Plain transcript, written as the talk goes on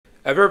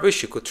Ever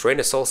wish you could train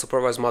a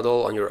self-supervised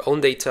model on your own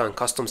data and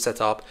custom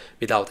setup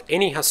without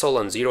any hassle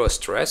and zero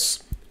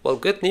stress? Well,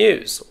 good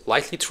news!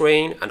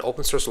 LightlyTrain, an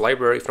open source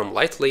library from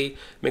Lightly,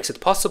 makes it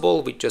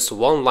possible with just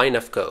one line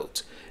of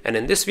code. And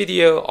in this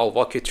video, I'll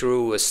walk you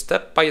through a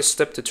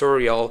step-by-step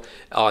tutorial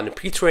on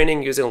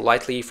pre-training using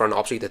Lightly for an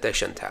object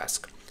detection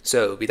task.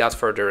 So without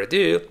further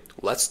ado,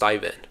 let's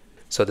dive in.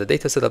 So the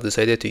dataset I've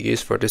decided to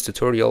use for this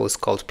tutorial is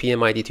called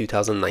PMID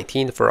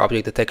 2019 for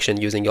object detection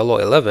using YOLO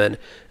 11,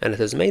 and it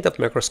is made of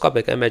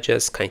microscopic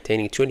images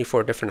containing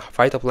 24 different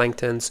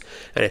phytoplanktons,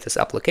 and it has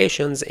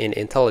applications in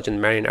intelligent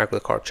marine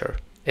agriculture.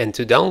 And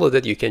to download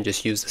it, you can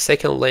just use the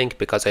second link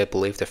because I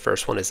believe the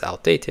first one is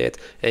outdated,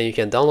 and you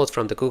can download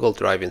from the Google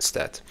Drive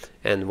instead.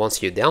 And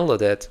once you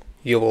download it,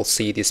 you will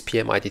see this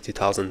PMID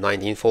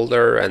 2019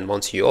 folder, and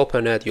once you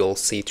open it, you'll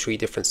see 3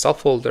 different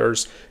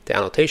subfolders. The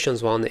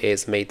annotations one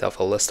is made of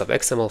a list of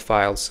XML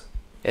files,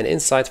 and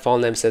inside file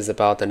name says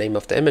about the name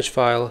of the image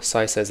file,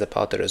 size says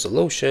about the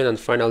resolution, and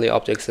finally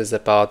object says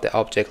about the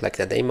object, like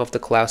the name of the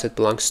class it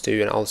belongs to,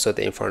 and also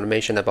the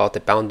information about the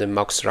bounding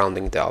marks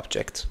surrounding the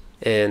object.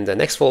 And the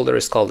next folder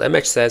is called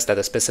image sets that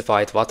is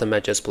specified what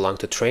images belong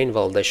to train,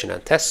 validation,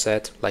 and test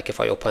set. Like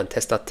if I open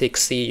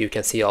test.txt, you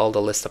can see all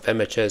the list of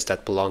images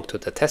that belong to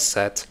the test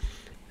set.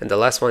 And the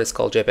last one is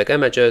called JPEG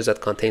images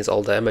that contains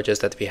all the images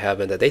that we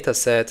have in the data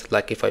set.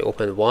 Like if I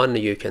open one,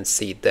 you can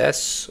see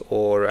this,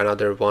 or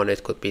another one,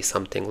 it could be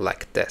something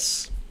like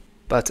this.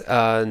 But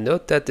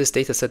note that this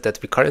dataset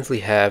that we currently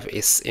have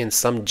is in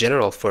some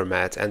general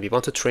format, and we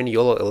want to train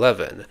YOLO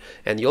 11,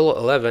 and YOLO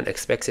 11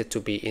 expects it to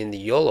be in the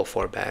YOLO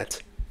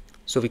format.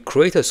 So we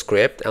create a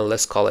script, and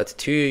let's call it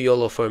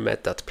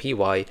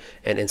toYOLOformat.py,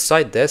 and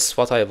inside this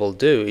what I will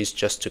do is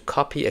just to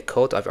copy a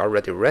code I've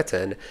already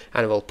written,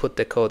 and I will put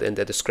the code in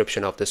the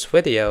description of this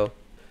video.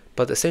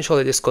 But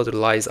essentially this code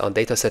relies on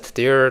dataset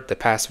dir, the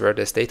path where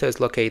this data is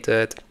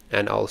located,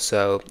 and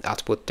also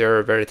output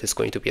dir where it is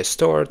going to be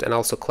stored, and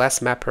also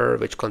class mapper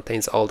which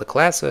contains all the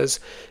classes,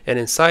 and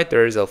inside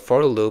there is a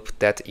for loop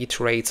that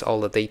iterates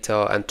all the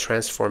data and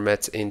transforms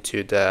it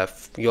into the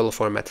YOLO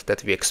format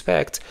that we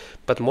expect.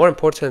 But more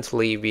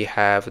importantly, we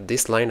have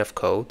this line of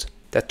code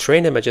that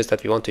train images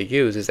that we want to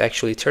use is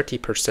actually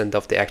 30%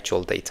 of the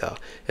actual data.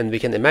 And we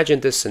can imagine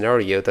this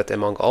scenario that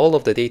among all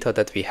of the data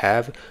that we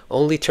have,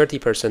 only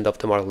 30% of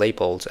them are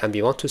labeled, and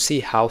we want to see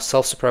how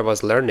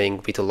self-supervised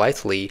learning with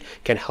Lightly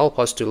can help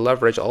us to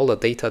leverage all the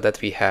data that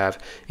we have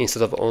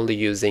instead of only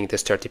using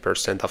this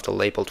 30% of the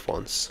labeled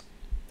ones.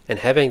 And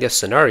having this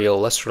scenario,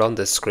 let's run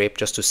this script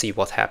just to see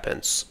what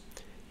happens.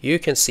 You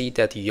can see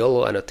that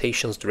YOLO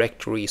annotations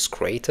directory is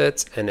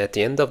created, and at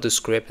the end of the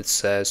script it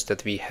says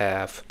that we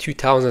have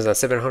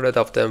 2,700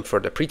 of them for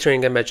the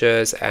pre-training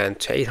images, and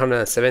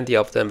 870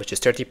 of them, which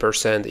is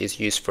 30%, is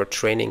used for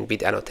training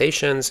with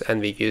annotations, and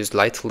we use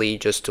Lightly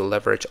just to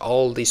leverage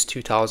all these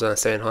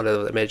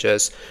 2,700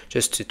 images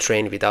just to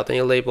train without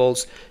any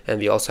labels, and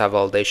we also have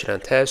validation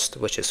and test,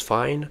 which is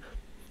fine.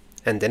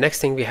 And the next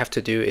thing we have to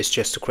do is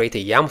just to create a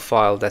YAM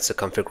file that's a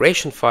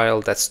configuration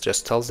file that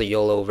just tells the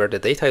YOLO where the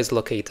data is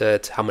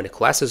located, how many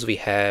classes we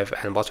have,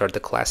 and what are the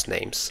class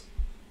names.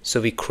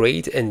 So we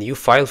create a new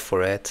file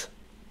for it.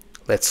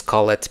 Let's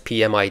call it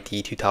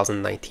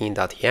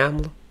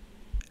pmid2019.yaml.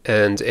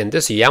 And in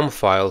this YAM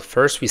file,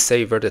 first we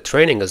say where the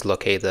training is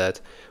located,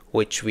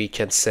 which we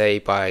can say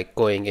by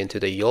going into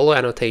the YOLO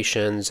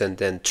annotations and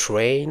then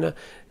train,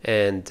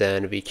 and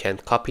then we can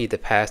copy the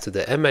path to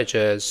the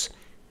images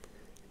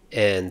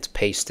and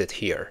paste it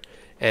here.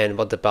 And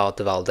what about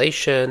the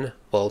validation?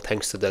 Well,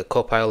 thanks to the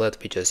copilot,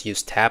 we just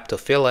use tab to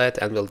fill it,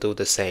 and we'll do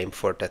the same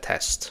for the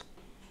test.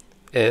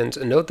 And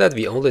note that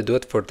we only do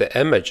it for the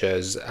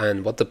images.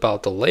 And what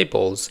about the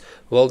labels?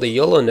 Well, the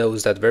YOLO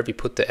knows that where we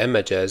put the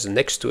images,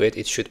 next to it,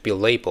 it should be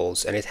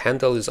labels, and it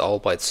handles it all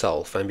by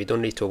itself, and we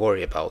don't need to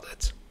worry about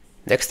it.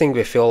 Next thing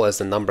we fill is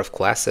the number of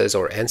classes,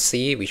 or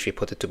NC, which we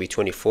put it to be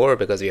 24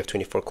 because we have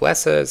 24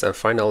 classes, and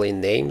finally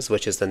names,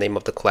 which is the name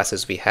of the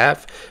classes we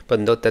have, but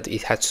note that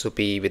it has to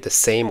be with the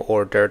same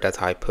order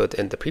that I put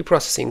in the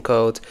pre-processing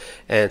code,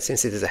 and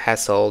since it is a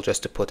hassle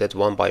just to put it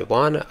one by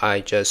one,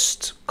 I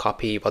just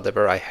copy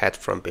whatever I had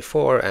from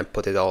before and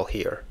put it all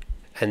here.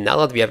 And now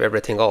that we have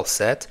everything all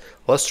set,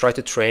 let's try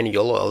to train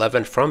YOLO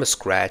 11 from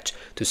scratch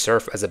to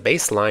serve as a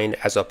baseline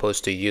as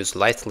opposed to use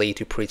Lightly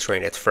to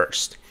pre-train it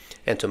first.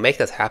 And to make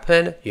that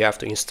happen, you have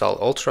to install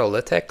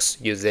ultralytics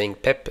using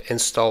pip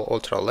install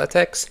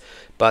ultralytics,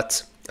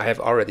 but I have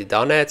already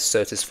done it,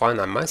 so it is fine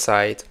on my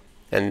side.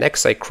 And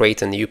next I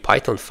create a new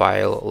Python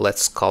file,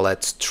 let's call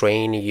it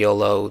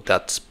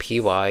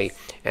trainyolo.py,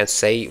 and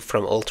say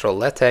from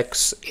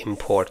ultralytics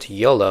import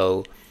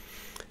YOLO,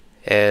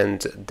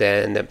 and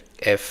then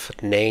if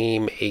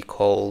name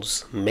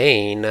equals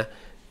main,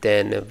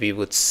 then we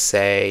would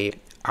say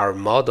our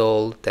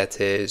model, that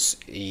is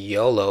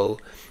YOLO,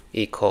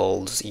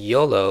 equals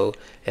YOLO,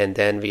 and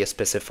then we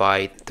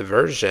specify the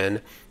version,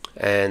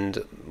 and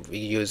we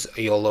use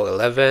YOLO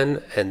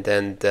 11 and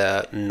then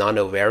the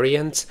nano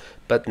variant,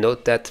 but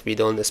note that we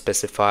don't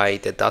specify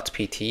the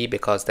 .pt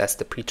because that's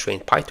the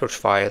pre-trained PyTorch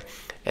file,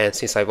 and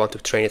since I want to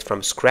train it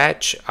from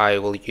scratch, I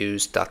will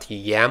use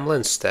 .yaml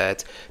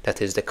instead,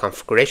 that is the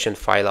configuration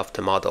file of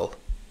the model.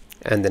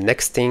 And the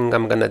next thing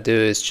I'm gonna do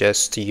is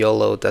just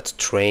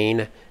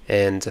YOLO.train,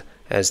 and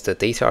as the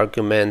data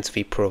argument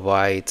we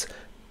provide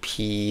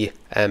pmid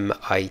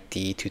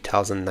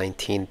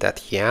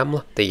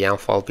 2019.yaml, the YAML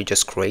file we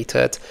just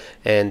created,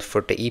 and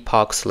for the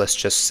epochs let's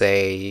just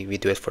say we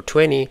do it for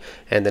 20,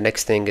 and the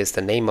next thing is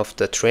the name of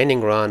the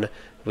training run,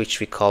 which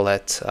we call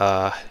it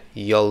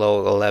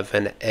YOLO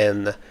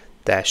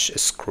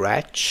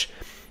 11n-scratch,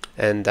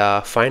 and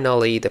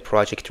finally the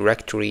project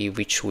directory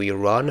which we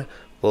run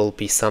will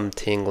be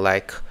something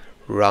like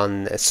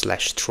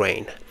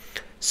run/train.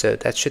 So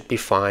that should be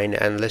fine,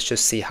 and let's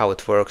just see how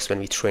it works when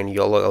we train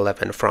YOLO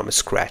 11 from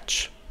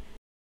scratch.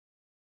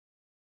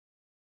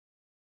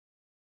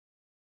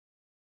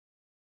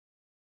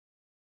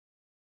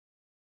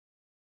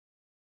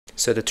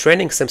 So the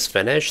training seems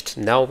finished.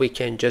 Now we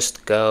can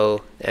just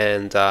go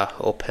and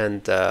open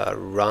the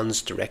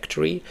runs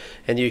directory,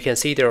 and you can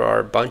see there are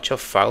a bunch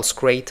of files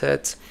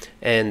created,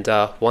 and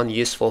one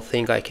useful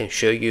thing I can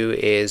show you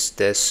is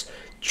this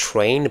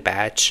train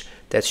batch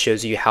that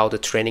shows you how the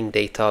training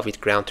data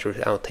with ground truth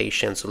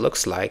annotations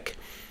looks like.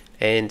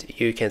 And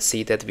you can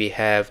see that we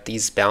have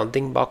these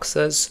bounding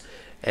boxes,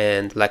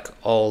 and like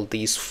all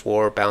these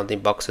 4 bounding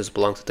boxes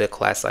belong to the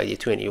class ID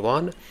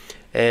 21,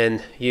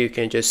 and you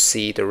can just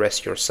see the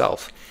rest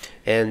yourself.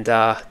 And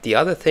the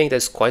other thing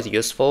that's quite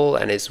useful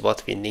and is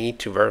what we need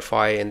to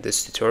verify in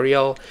this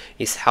tutorial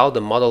is how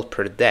the model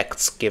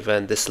predicts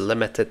given this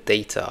limited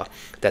data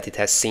that it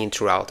has seen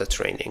throughout the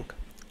training.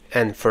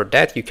 And for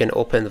that you can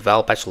open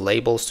val batch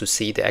labels to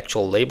see the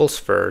actual labels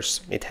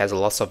first. It has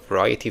lots of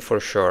variety for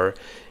sure,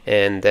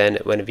 and then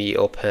when we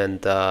open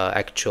the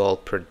actual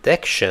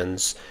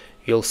predictions,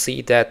 you'll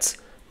see that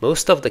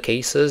most of the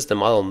cases the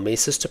model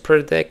misses to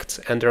predict,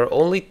 and there are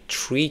only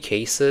 3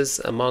 cases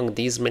among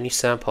these many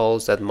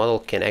samples that model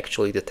can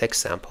actually detect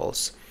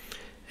samples.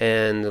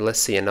 And let's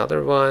see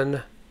another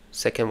one.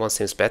 Second one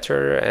seems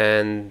better,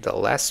 and the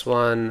last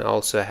one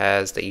also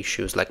has the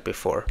issues like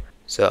before.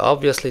 So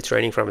obviously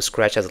training from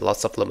scratch has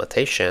lots of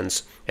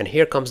limitations, and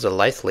here comes the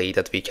Lightly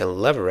that we can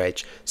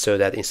leverage, so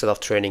that instead of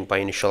training by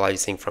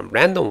initializing from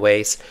random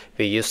ways,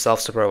 we use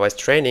self-supervised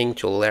training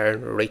to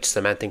learn rich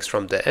semantics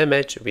from the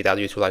image without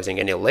utilizing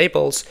any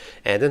labels,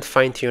 and then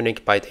fine-tuning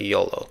by the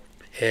YOLO.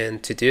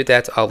 And to do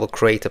that, I will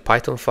create a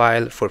Python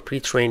file for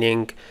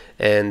pre-training,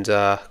 and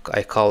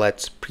I call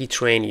it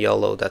pretrain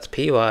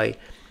YOLO.py,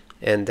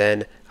 and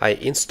then I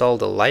install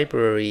the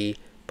library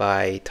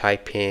by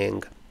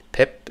typing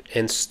pip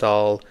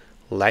install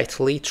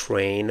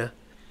LightlyTrain,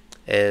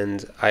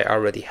 and I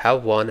already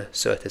have one,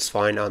 so it is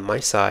fine on my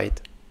side.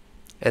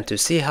 And to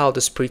see how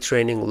this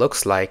pre-training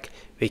looks like,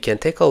 we can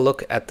take a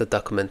look at the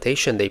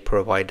documentation they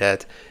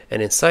provided,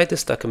 and inside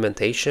this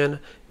documentation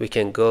we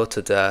can go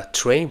to the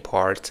train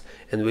part,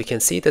 and we can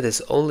see that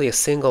it's only a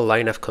single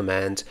line of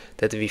command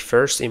that we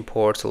first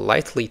import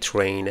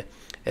LightlyTrain,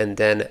 and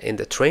then in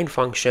the train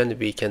function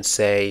we can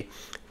say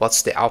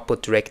what's the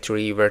output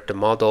directory where the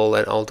model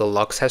and all the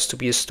logs has to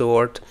be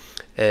stored,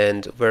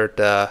 and where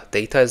the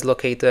data is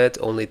located,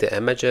 only the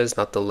images,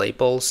 not the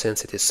labels,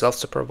 since it is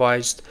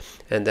self-supervised,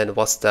 and then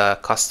what's the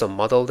custom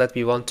model that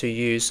we want to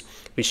use,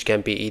 which can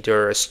be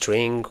either a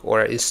string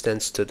or an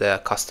instance to the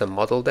custom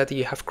model that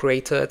you have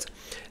created,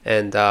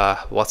 and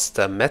what's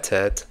the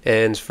method.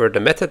 And for the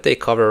method they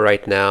cover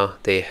right now,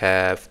 they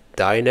have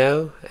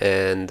dyno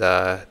and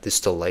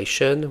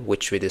distillation,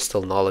 which we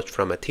distill knowledge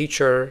from a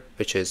teacher,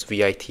 which is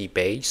VIT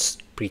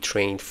based,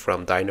 pre-trained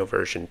from dyno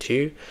version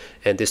 2,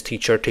 and this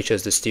teacher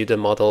teaches the student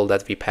model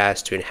that we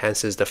pass to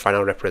enhances the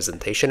final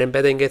representation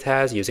embedding it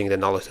has using the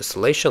knowledge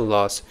distillation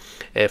loss.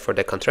 And for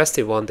the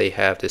contrastive one they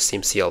have the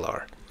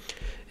SimCLR.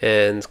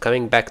 And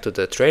coming back to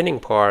the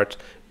training part,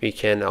 we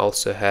can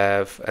also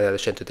have, in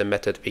addition to the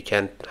method, we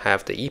can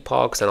have the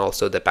epochs and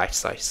also the batch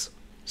size.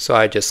 So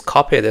I just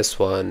copy this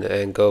one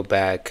and go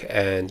back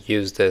and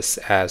use this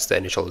as the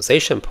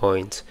initialization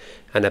point.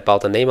 And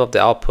about the name of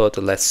the output,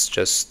 let's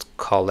just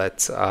call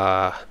it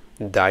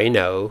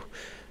dyno.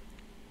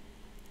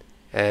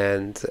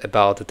 And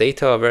about the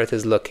data where it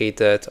is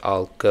located,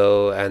 I'll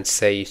go and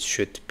say it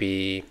should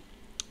be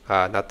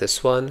not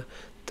this one,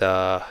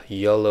 the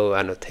YOLO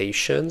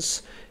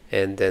annotations,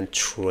 and then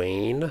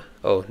train.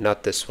 Oh,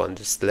 not this one,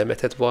 this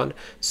limited one.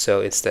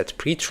 So instead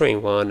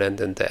pre-train one, and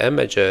then the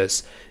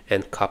images,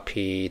 and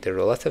copy the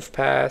relative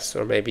path,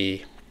 or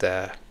maybe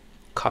the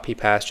copy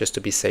path just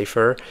to be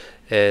safer,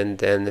 and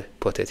then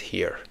put it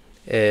here.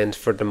 And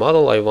for the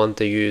model I want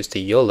to use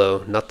the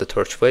YOLO, not the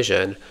torch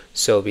vision,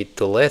 so we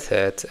delete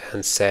it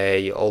and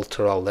say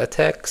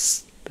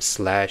ultralytics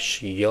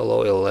 /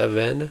 YOLO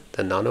 11,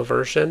 the nano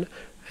version,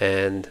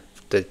 and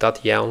the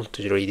 .yaml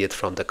to read it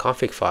from the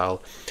config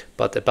file.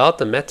 But about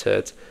the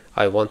method,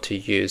 I want to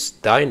use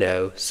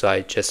dyno, so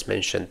I just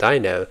mentioned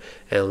dyno,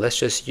 and let's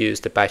just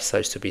use the batch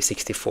size to be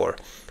 64.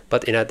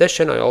 But in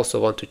addition, I also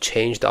want to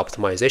change the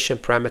optimization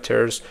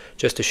parameters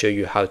just to show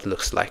you how it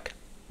looks like.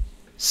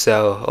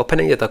 So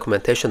opening the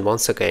documentation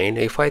once again,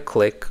 if I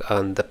click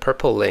on the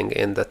purple link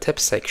in the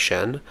tips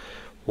section,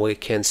 we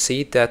can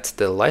see that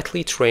the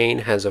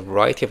LightlyTrain has a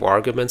variety of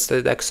arguments that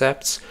it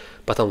accepts,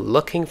 but I'm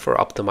looking for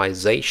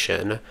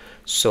optimization,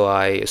 so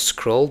I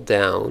scroll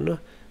down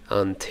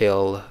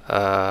until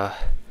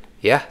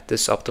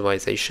this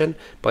optimization.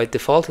 By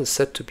default is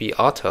set to be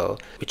auto,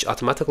 which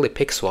automatically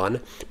picks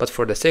one, but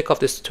for the sake of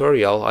this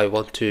tutorial I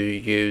want to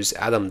use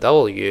Adam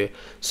W,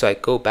 so I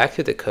go back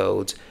to the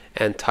code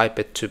and type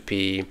it to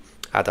be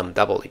Adam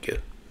W.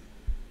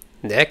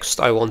 Next,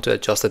 I want to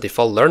adjust the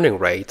default learning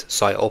rate,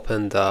 so I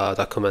open the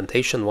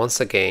documentation once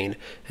again,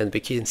 and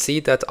we can see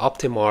that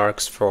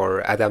optimarks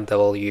for Adam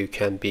W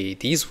can be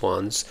these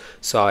ones,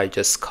 so I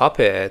just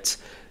copy it,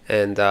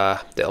 and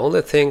the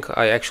only thing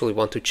I actually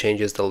want to change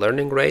is the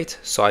learning rate,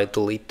 so I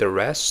delete the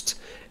rest,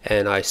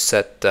 and I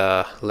set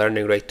the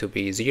learning rate to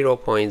be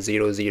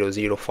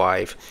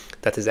 0.0005.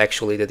 That is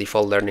actually the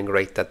default learning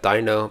rate that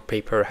Dyno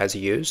paper has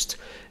used,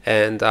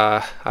 and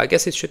I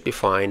guess it should be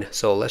fine.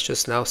 So let's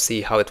just now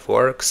see how it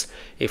works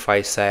if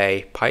I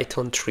say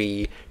python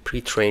 3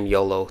 pretrain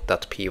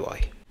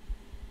YOLO.py.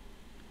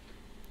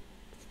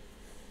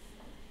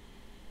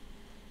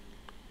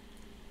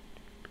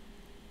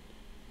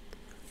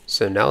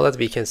 So now that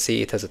we can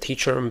see it has a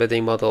teacher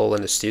embedding model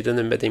and a student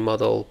embedding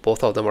model,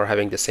 both of them are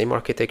having the same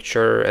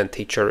architecture, and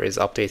teacher is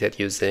updated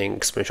using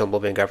exponential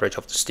moving average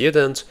of the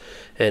student,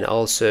 and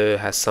also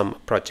has some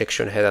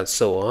projection head and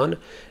so on.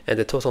 And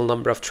the total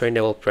number of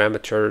trainable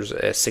parameters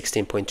is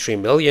 16.3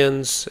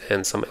 millions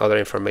and some other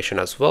information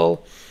as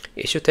well.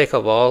 It should take a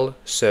while,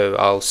 so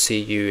I'll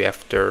see you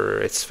after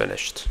it's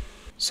finished.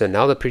 So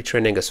now the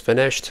pre-training is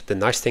finished. The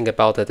nice thing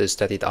about it is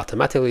that it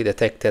automatically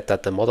detected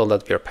that the model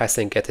that we are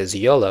passing it is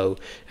YOLO,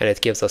 and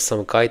it gives us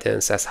some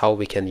guidance as how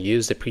we can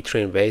use the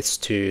pre-trained weights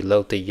to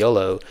load the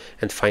YOLO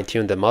and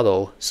fine-tune the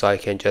model. So I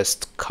can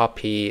just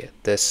copy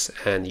this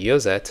and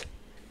use it.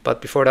 But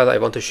before that, I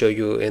want to show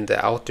you in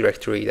the out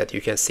directory that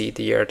you can see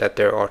there that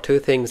there are two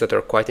things that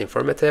are quite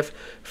informative.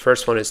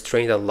 First one is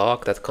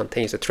train.log that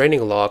contains the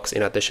training logs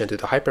in addition to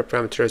the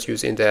hyperparameters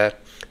used in the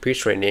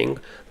pre-training.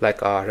 Like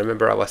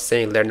remember I was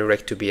saying learning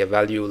rate to be a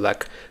value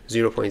like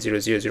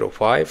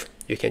 0.0005.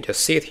 You can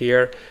just see it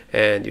here,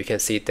 and you can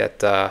see that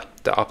the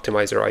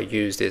optimizer I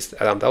used is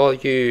Adam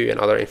W and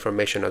other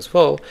information as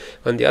well.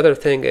 And the other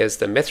thing is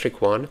the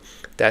metric one,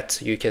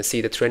 that you can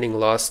see the training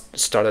loss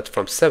started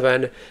from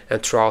 7,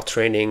 and throughout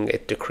training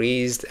it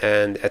decreased,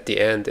 and at the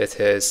end it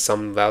is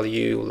some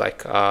value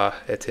like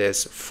it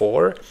is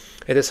 4.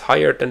 It is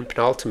higher than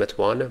penultimate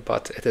one,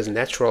 but it is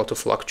natural to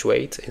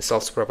fluctuate in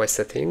self-supervised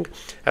setting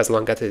as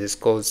long as it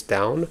goes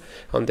down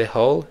on the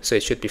whole, so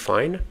it should be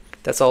fine.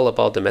 That's all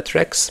about the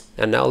metrics,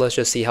 and now let's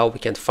just see how we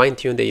can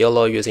fine-tune the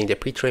YOLO using the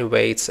pre-train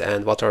weights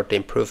and what are the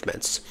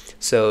improvements.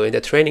 So in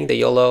the training the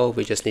YOLO,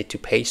 we just need to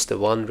paste the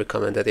one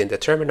recommended in the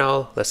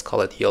terminal. Let's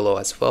call it YOLO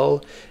as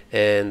well,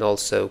 and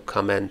also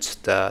comment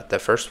the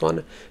first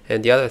one.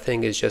 And the other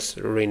thing is just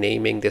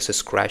renaming this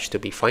scratch to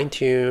be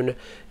fine-tune.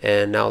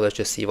 And now let's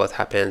just see what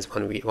happens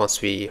when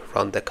once we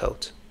run the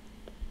code.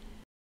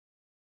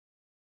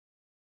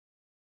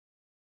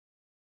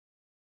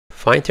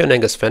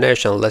 Fine-tuning is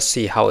finished, and let's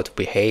see how it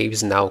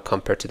behaves now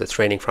compared to the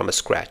training from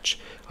scratch.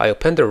 I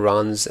open the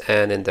runs,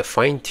 and in the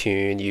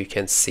fine-tune you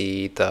can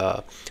see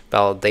the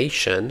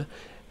validation.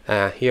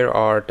 Here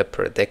are the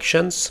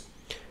predictions.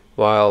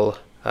 While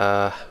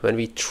when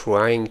we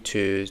trying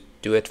to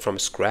do it from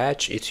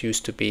scratch, it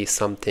used to be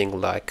something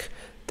like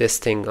this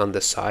thing on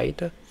the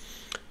side.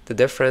 The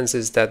difference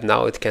is that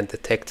now it can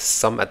detect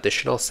some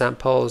additional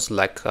samples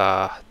like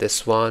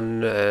this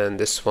one and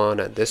this one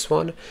and this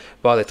one,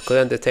 while it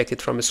couldn't detect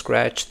it from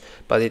scratch.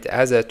 But it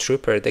has a true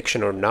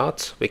prediction or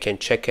not, we can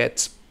check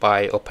it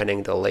by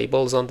opening the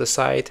labels on the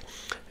side,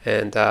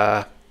 and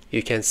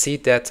you can see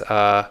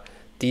that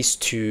these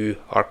two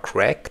are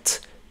correct.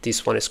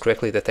 This one is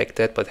correctly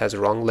detected but has a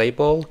wrong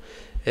label.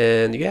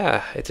 And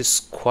yeah, it is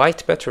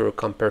quite better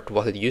compared to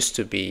what it used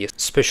to be,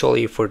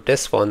 especially for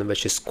this one,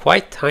 which is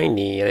quite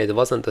tiny and it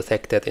wasn't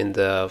detected in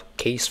the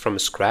case from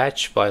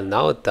scratch, while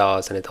now it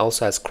does, and it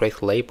also has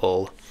correct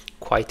label.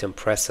 Quite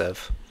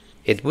impressive.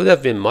 It would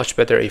have been much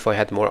better if I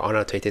had more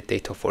annotated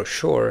data for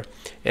sure,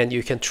 and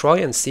you can try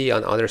and see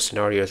on other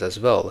scenarios as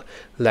well.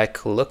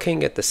 Like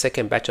looking at the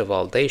second batch of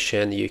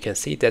validation, you can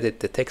see that it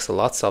detects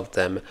lots of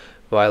them,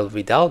 while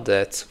without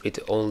that, with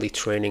only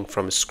training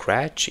from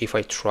scratch, if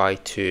I try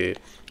to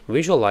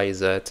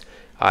visualize it,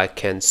 I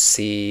can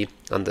see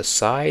on the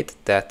side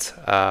that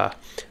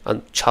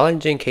on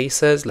challenging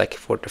cases, like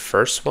for the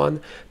first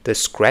one, the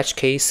scratch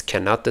case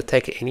cannot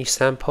detect any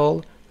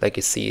sample. Like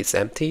you see, it's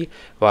empty,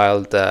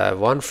 while the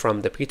one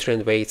from the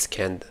pre-trained weights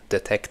can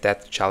detect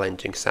that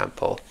challenging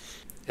sample.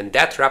 And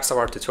that wraps up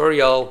our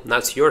tutorial. Now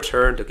it's your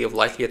turn to give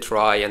Lightly a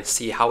try and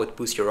see how it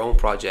boosts your own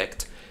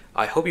project.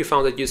 I hope you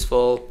found it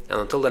useful, and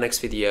until the next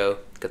video,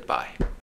 goodbye.